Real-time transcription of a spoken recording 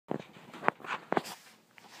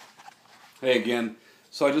Hey again.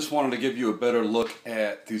 So I just wanted to give you a better look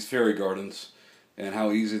at these fairy gardens and how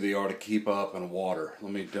easy they are to keep up and water.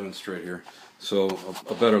 Let me demonstrate here. So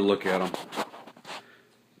a better look at them.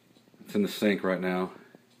 It's in the sink right now.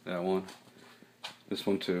 That one. This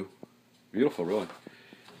one too. Beautiful, really.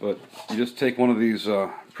 But you just take one of these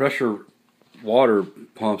pressure water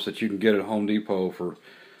pumps that you can get at Home Depot for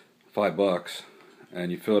 $5,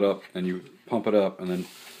 and you fill it up and you pump it up and then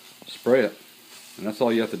spray it. And that's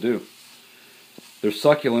all you have to do. There's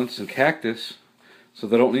succulents and cactus, so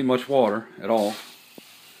they don't need much water at all.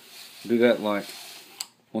 Do that like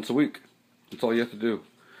once a week. That's all you have to do.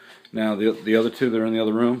 Now the other two that are in the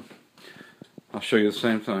other room, I'll show you the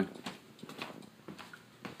same thing.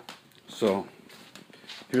 So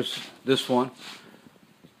here's this one,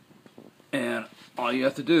 and all you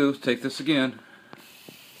have to do is take this again,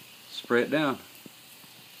 spray it down.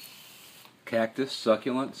 Cactus,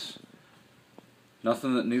 succulents,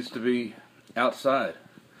 nothing that needs to be outside.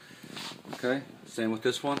 Okay, same with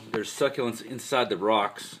this one. There's succulents inside the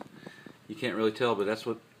rocks. You can't really tell, but that's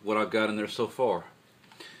what I've got in there so far.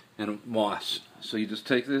 And moss. So you just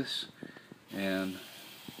take this and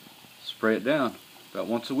spray it down about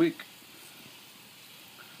once a week.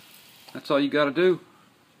 That's all you got to do.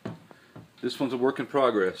 This one's a work in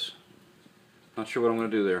progress. Not sure what I'm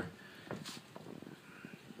going to do there.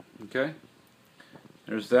 Okay,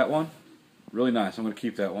 there's that one. Really nice. I'm going to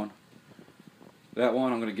keep that one. That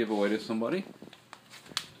one I'm going to give away to somebody.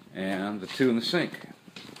 And the two in the sink.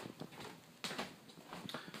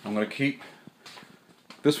 I'm going to keep,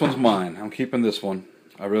 this one's mine. I'm keeping this one.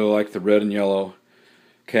 I really like the red and yellow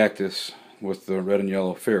cactus with the red and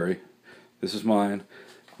yellow fairy. This is mine.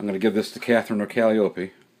 I'm going to give this to Catherine or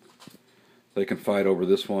Calliope. They can fight over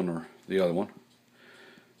this one or the other one.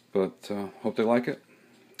 But hope they like it.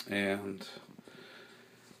 And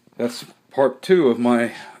that's part 2 of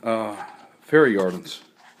my fairy gardens.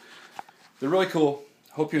 They're really cool.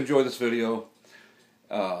 Hope you enjoyed this video.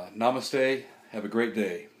 Namaste. Have a great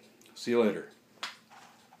day. See you later.